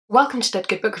Welcome to Dead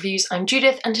Good Book Reviews, I'm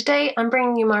Judith, and today I'm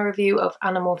bringing you my review of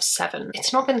Animorphs 7.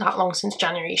 It's not been that long since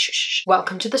January, shh.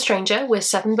 Welcome to The Stranger, we're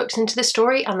 7 books into this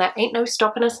story and there ain't no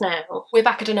stopping us now. We're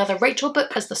back at another Rachel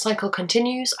book as the cycle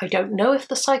continues. I don't know if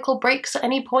the cycle breaks at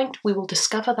any point, we will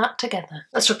discover that together.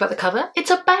 Let's talk about the cover.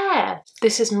 It's a bear!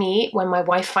 This is me when my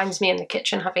wife finds me in the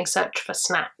kitchen having searched for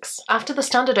snacks. After the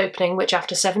standard opening, which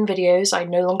after 7 videos I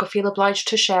no longer feel obliged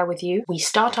to share with you, we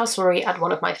start our story at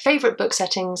one of my favourite book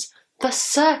settings, the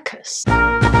circus.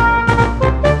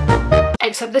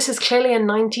 Except this is clearly a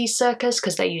 90s circus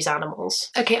because they use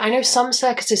animals. Okay, I know some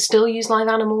circuses still use live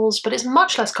animals, but it's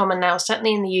much less common now,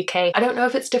 certainly in the UK. I don't know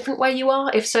if it's different where you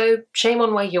are. If so, shame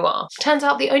on where you are. Turns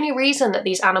out the only reason that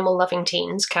these animal-loving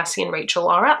teens, Cassie and Rachel,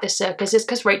 are at this circus is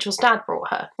because Rachel's dad brought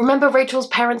her. Remember, Rachel's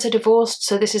parents are divorced,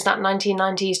 so this is that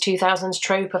 1990s, 2000s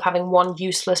trope of having one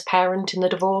useless parent in the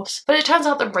divorce. But it turns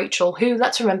out that Rachel, who,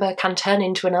 let's remember, can turn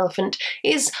into an elephant,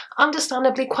 is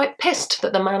understandably quite pissed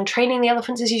that the man training the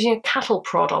elephants is using a cattle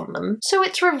prod on them, so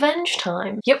it's revenge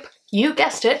time. Yep, you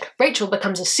guessed it, Rachel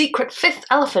becomes a secret 5th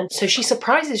elephant, so she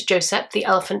surprises Joseph, the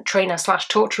elephant trainer slash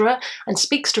torturer, and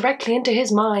speaks directly into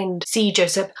his mind. See,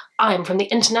 Joseph, I'm from the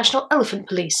International Elephant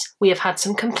Police. We have had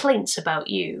some complaints about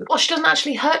you. Well, she doesn't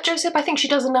actually hurt Joseph. I think she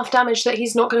does enough damage that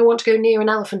he's not going to want to go near an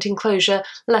elephant enclosure,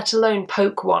 let alone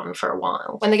poke one for a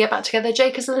while. When they get back together,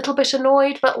 Jake is a little bit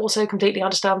annoyed, but also completely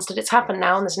understands that it's happened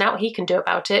now and there's now what he can do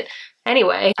about it.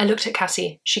 Anyway, I looked at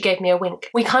Cassie. She gave me a wink.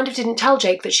 We kind of didn't tell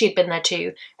Jake that she had been there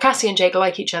too. Cassie and Jake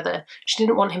like each other. She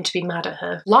didn't want him to be mad at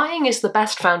her. Lying is the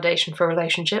best foundation for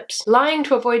relationships. Lying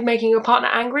to avoid making your partner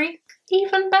angry?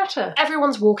 Even better.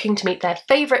 Everyone's walking to meet their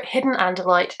favourite hidden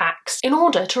Andalite Axe in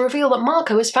order to reveal that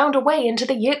Marco has found a way into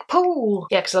the Yik pool.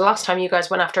 Yeah, because the last time you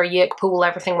guys went after a Yik pool,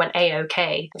 everything went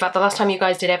A-OK. In fact, the last time you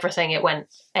guys did everything, it went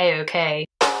A-OK.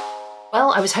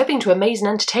 Well, I was hoping to amaze and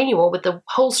entertain you all with the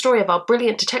whole story of our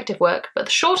brilliant detective work, but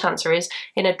the short answer is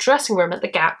in a dressing room at the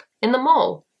Gap in the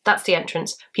mall. That's the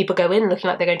entrance. People go in looking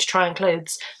like they're going to try on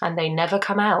clothes, and they never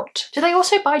come out. Do they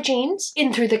also buy jeans?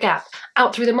 In through the Gap,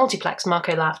 out through the multiplex,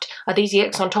 Marco laughed. Are these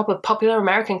Yiks on top of popular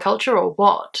American culture or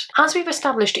what? As we've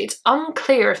established, it's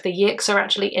unclear if the Yiks are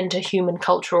actually into human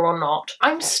culture or not.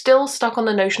 I'm still stuck on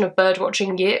the notion of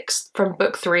birdwatching Yiks from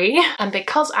book 3, and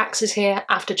because Axe is here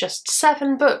after just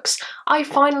 7 books, I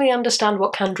finally understand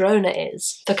what Kandrona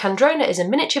is. The Kandrona is a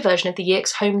miniature version of the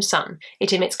Yik's home sun.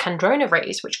 It emits Kandrona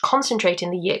rays which concentrate in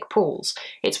the Yik pools.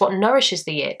 It's what nourishes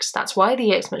the Yiks. That's why the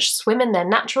Yiks must swim in their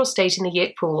natural state in the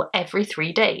Yik pool every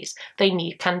 3 days. They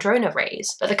need Kandrona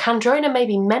rays. But the Kandrona may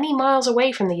be many miles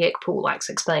away from the Yik pool, Axe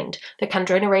explained. The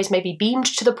Kandrona rays may be beamed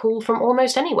to the pool from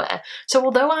almost anywhere. So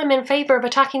although I'm in favour of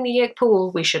attacking the Yik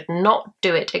pool, we should not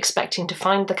do it expecting to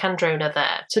find the Kandrona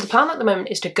there. So the plan at the moment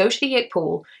is to go to the Yik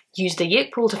pool, use the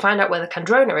Yik pool to find out where the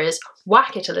Kandrona is,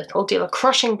 whack it a little, deal a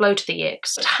crushing blow to the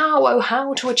Yiks. But how, oh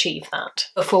how, to achieve that?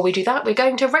 Before we do that, we're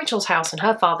going to Rachel's house and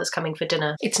her father's coming for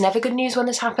dinner. It's never good news when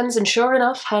this happens, and sure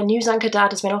enough, her news anchor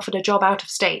dad has been offered a job out of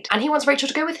state, and he wants Rachel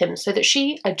to go with him so that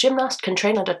she, a gymnast, can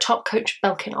train under top coach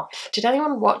Belkinov. Did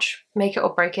anyone watch Make It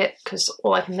or Break It? Because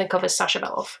all I can think of is Sasha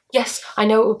Beloff. Yes, I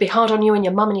know it would be hard on you and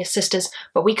your mum and your sisters,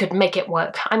 but we could make it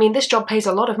work. I mean, this job pays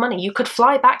a lot of money. You could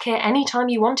fly back here anytime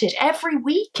you wanted, every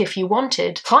week if you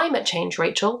wanted. Climate change,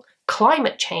 Rachel.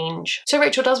 Climate change. So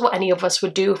Rachel does what any of us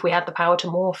would do if we had the power to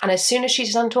morph, and as soon as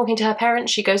she's done talking to her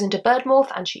parents, she goes into bird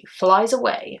morph and she flies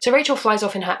away. So Rachel flies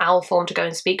off in her owl form to go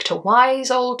and speak to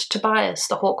wise old Tobias,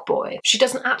 the hawk boy. She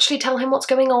doesn't actually tell him what's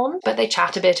going on, but they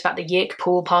chat a bit about the Yik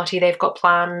pool party they've got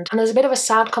planned, and there's a bit of a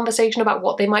sad conversation about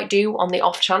what they might do on the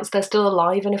off chance they're still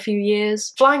alive in a few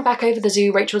years. Flying back over the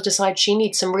zoo, Rachel decides she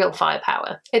needs some real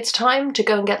firepower. It's time to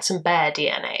go and get some bear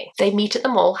DNA. They meet at the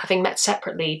mall, having met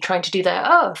separately, trying to do their,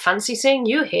 oh, fancy seeing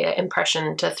you here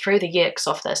impression to throw the Yiks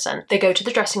off their scent. They go to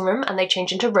the dressing room and they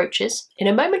change into roaches. In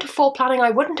a moment of foreplanning I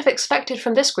wouldn't have expected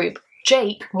from this group,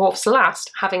 Jake morphs last,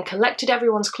 having collected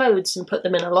everyone's clothes and put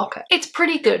them in a locker. It's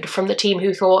pretty good from the team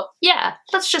who thought, yeah,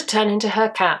 let's just turn into her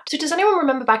cat. So does anyone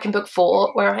remember back in book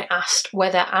 4 where I asked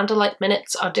whether Andalite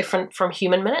minutes are different from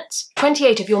human minutes?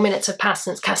 28 of your minutes have passed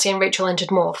since Cassie and Rachel entered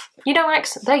Morph. You know,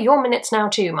 Axe, they're your minutes now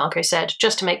too, Marco said,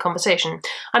 just to make conversation.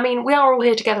 I mean, we are all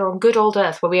here together on good old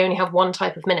Earth where we only have one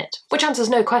type of minute. Which answers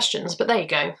no questions, but there you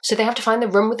go. So they have to find the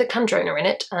room with the Kandrona in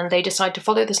it, and they decide to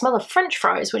follow the smell of French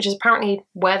fries, which is apparently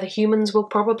where the humans will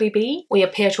probably be. We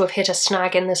appear to have hit a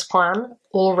snag in this plan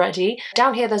already.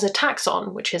 Down here there's a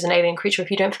taxon, which is an alien creature if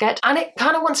you don't forget, and it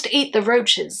kind of wants to eat the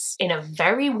roaches. In a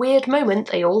very weird moment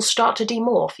they all start to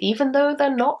demorph, even though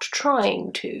they're not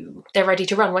trying to. They're ready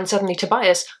to run when suddenly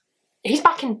Tobias, he's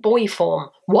back in boy form.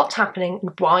 What's happening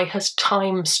and why has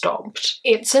time stopped?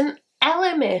 It's an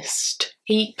Elemist.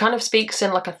 He kind of speaks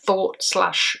in like a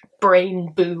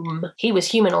thought/brain boom. He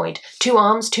was humanoid. 2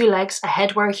 arms, 2 legs, a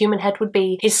head where a human head would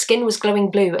be. His skin was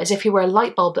glowing blue, as if he were a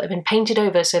light bulb that had been painted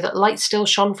over so that light still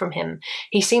shone from him.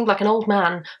 He seemed like an old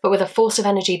man, but with a force of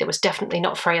energy that was definitely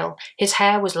not frail. His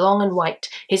hair was long and white.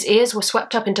 His ears were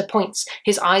swept up into points.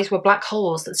 His eyes were black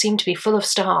holes that seemed to be full of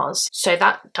stars. So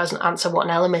that doesn't answer what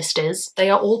an Elemist is. They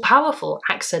are all powerful,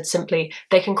 Axe said simply.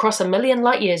 They can cross 1,000,000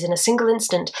 light years in a single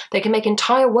instant. They can make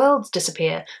entire worlds disappear.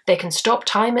 They can stop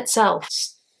time itself.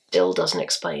 Still doesn't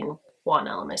explain what an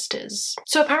Elemist is.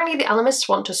 So apparently the Elemists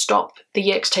want to stop the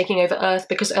Yeerks taking over Earth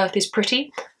because Earth is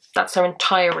pretty. That's their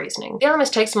entire reasoning. The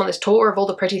Elemist takes them on this tour of all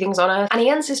the pretty things on Earth, and he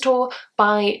ends his tour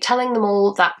by telling them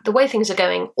all that the way things are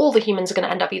going, all the humans are going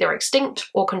to end up either extinct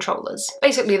or controllers.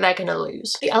 Basically, they're going to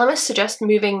lose. The Elemists suggest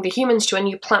moving the humans to a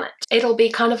new planet. It'll be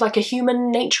kind of like a human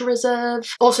nature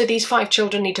reserve. Also, these 5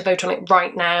 children need to vote on it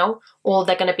right now, or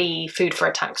they're going to be food for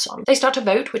attacks on. They start to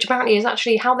vote, which apparently is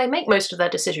actually how they make most of their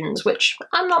decisions, which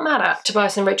I'm not mad at.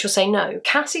 Tobias and Rachel say no.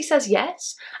 Cassie says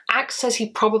yes. Axe says he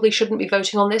probably shouldn't be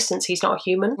voting on this since he's not a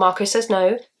human. Marco says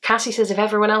no. Cassie says if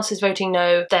everyone else is voting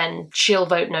no, then she'll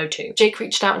vote no too. Jake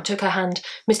reached out and took her hand.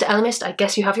 Mr. Elemist, I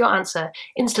guess you have your answer.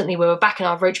 Instantly we were back in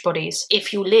our roach bodies.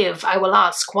 If you live, I will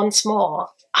ask once more.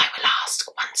 I will ask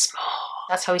once more.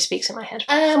 That's how he speaks in my head.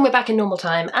 And we're back in normal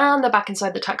time, and they're back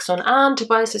inside the taxon, and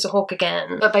Tobias is a hawk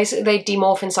again. But basically they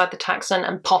demorph inside the taxon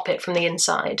and pop it from the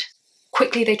inside.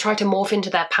 Quickly they try to morph into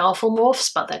their powerful morphs,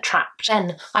 but they're trapped.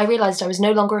 Then I realised I was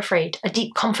no longer afraid. A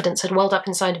deep confidence had welled up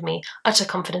inside of me. Utter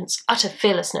confidence. Utter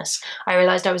fearlessness. I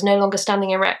realised I was no longer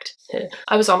standing erect.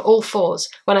 I was on all 4s.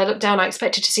 When I looked down, I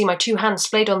expected to see my 2 hands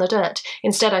splayed on the dirt.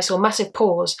 Instead, I saw massive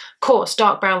paws, coarse,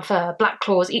 dark brown fur, black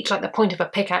claws, each like the point of a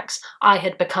pickaxe. I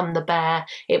had become the bear.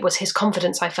 It was his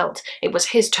confidence I felt. It was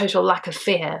his total lack of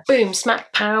fear. Boom,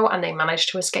 smack, pow, and they managed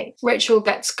to escape. Rachel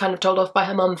gets kind of told off by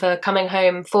her mum for coming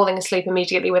home, falling asleep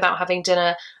immediately without having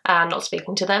dinner, and not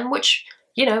speaking to them, which,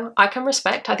 you know, I can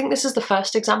respect. I think this is the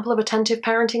first example of attentive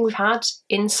parenting we've had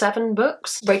in 7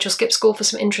 books. Rachel skips school for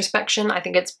some introspection. I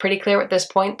think it's pretty clear at this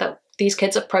point that these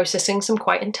kids are processing some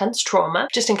quite intense trauma,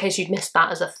 just in case you'd missed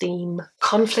that as a theme.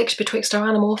 Conflict betwixt our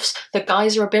Animorphs. The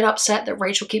guys are a bit upset that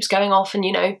Rachel keeps going off and,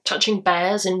 you know, touching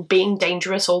bears and being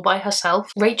dangerous all by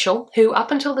herself. Rachel, who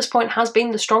up until this point has been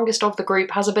the strongest of the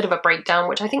group, has a bit of a breakdown,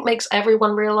 which I think makes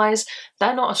everyone realise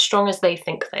they're not as strong as they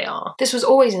think they are. This was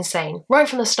always insane. Right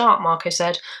from the start, Marco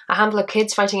said. A handful of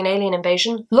kids fighting an alien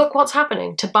invasion. Look what's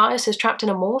happening. Tobias is trapped in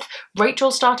a morph.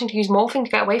 Rachel's starting to use morphing to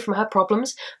get away from her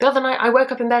problems. The other night I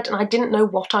woke up in bed and I didn't know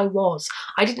what I was.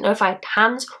 I didn't know if I had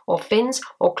hands or fins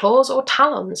or claws or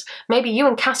talons. Maybe you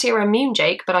and Cassie are immune,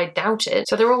 Jake, but I doubt it.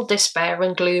 So they're all despair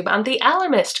and gloom, and the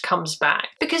Elemist comes back.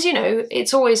 Because, you know,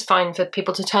 it's always fine for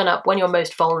people to turn up when you're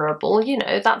most vulnerable. You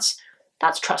know, that's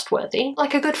trustworthy.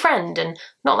 Like a good friend, and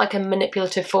not like a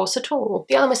manipulative force at all.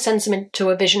 The Elemist sends them into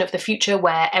a vision of the future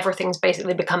where everything's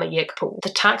basically become a Yeerk pool. The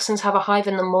Taxons have a hive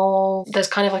in the mall. There's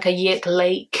kind of like a Yeerk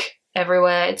lake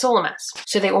everywhere. It's all a mess.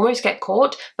 So they almost get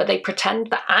caught, but they pretend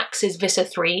that Axe is Visser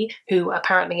 3, who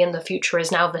apparently in the future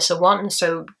is now Visser 1,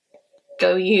 so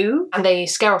go you. And they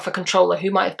scare off a controller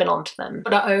who might have been onto them.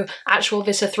 But uh-oh, actual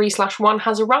Visser 3/1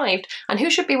 has arrived, and who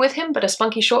should be with him but a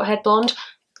spunky short-haired blonde?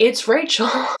 It's Rachel.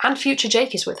 And future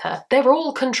Jake is with her. They're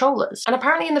all controllers. And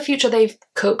apparently in the future they've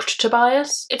cooked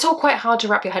Tobias. It's all quite hard to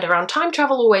wrap your head around. Time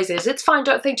travel always is. It's fine,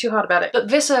 don't think too hard about it. But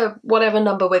Visser, whatever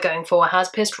number we're going for, has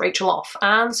pissed Rachel off.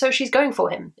 And so she's going for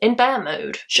him, in bear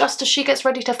mode. Just as she gets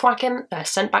ready to thwack him, they're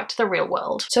sent back to the real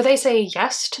world. So they say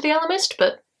yes to the Elemist,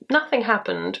 but nothing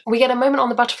happened. We get a moment on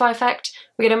the butterfly effect.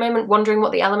 We get a moment wondering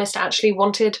what the Elemist actually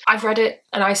wanted. I've read it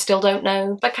and I still don't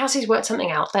know. But Cassie's worked something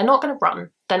out. They're not going to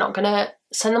run. They're not going to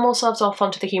send themselves off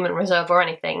onto the human reserve or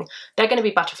anything. They're going to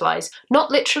be butterflies.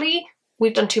 Not literally.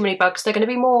 We've done too many bugs. They're going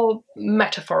to be more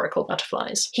metaphorical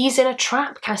butterflies. He's in a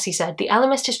trap, Cassie said. The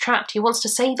Elemist is trapped. He wants to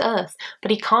save Earth,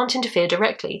 but he can't interfere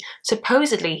directly.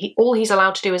 Supposedly, all he's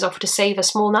allowed to do is offer to save a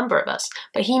small number of us,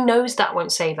 but he knows that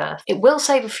won't save Earth. It will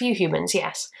save a few humans,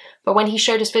 yes, but when he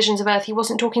showed us visions of Earth, he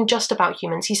wasn't talking just about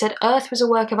humans. He said Earth was a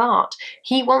work of art.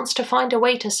 He wants to find a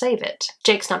way to save it.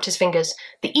 Jake snapped his fingers.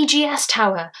 The EGS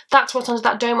tower! That's what's under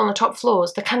that dome on the top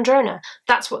floors. The Kandrona!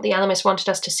 That's what the Elemist wanted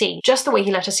us to see. Just the way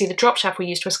he let us see the drop shaft we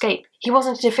used to escape. He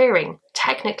wasn't interfering.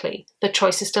 Technically, the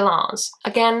choice is still ours.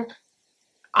 Again,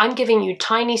 I'm giving you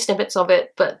tiny snippets of it,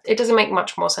 but it doesn't make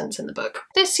much more sense in the book.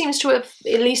 This seems to have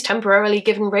at least temporarily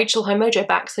given Rachel her mojo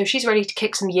back, so she's ready to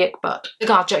kick some Yeerk butt. The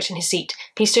guard jerked in his seat.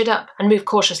 He stood up and moved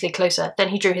cautiously closer. Then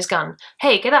he drew his gun.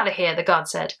 Hey, get out of here, the guard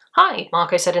said. Hi,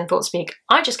 Marco said in thought-speak.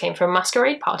 I just came from a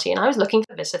masquerade party and I was looking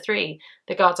for Visser 3.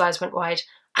 The guard's eyes went wide.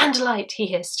 And light, he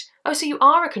hissed. Oh, so you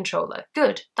are a controller.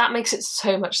 Good. That makes it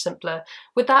so much simpler.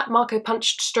 With that, Marco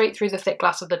punched straight through the thick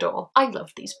glass of the door. I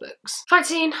love these books. Fight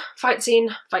scene, fight scene,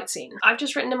 fight scene. I've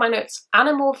just written in my notes,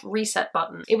 Animorph reset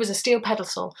button. It was a steel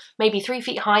pedestal, maybe 3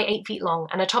 feet high, 8 feet long,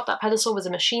 and atop that pedestal was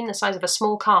a machine the size of a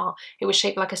small car. It was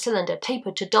shaped like a cylinder,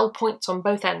 tapered to dull points on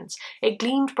both ends. It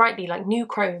gleamed brightly like new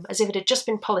chrome, as if it had just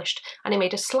been polished, and it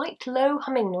made a slight low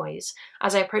humming noise.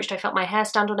 As I approached, I felt my hair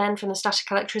stand on end from the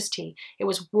static electricity. It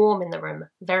was warm in the room,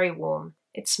 very warm.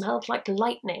 It smelled like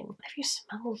lightning. Have you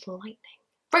smelled lightning?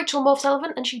 Rachel morphs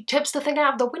elephant and she tips the thing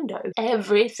out of the window.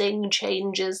 Everything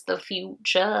changes the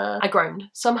future. I groaned.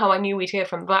 Somehow I knew we'd hear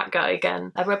from that guy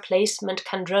again. A replacement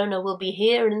Kandrona will be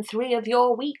here in 3 of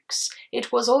your weeks.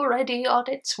 It was already on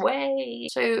its way.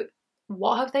 So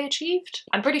what have they achieved?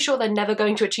 I'm pretty sure they're never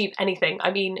going to achieve anything.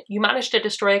 I mean, you managed to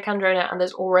destroy a Kandrona and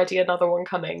there's already another one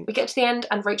coming. We get to the end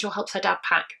and Rachel helps her dad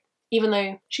pack, even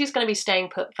though she's going to be staying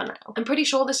put for now. I'm pretty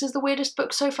sure this is the weirdest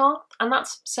book so far, and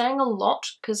that's saying a lot,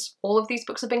 because all of these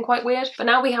books have been quite weird. But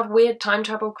now we have weird time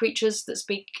travel creatures that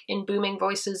speak in booming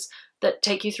voices that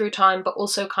take you through time, but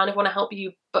also kind of want to help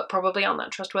you, but probably aren't that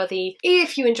trustworthy.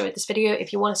 If you enjoyed this video,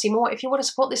 if you want to see more, if you want to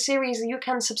support this series, you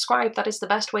can subscribe. That is the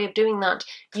best way of doing that.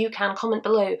 You can comment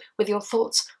below with your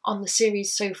thoughts on the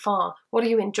series so far. What are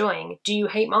you enjoying? Do you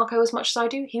hate Marco as much as I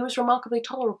do? He was remarkably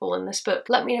tolerable in this book.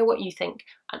 Let me know what you think,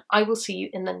 and I will see you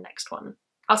in the next one.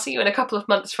 I'll see you in a couple of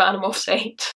months for Animorphs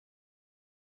 8.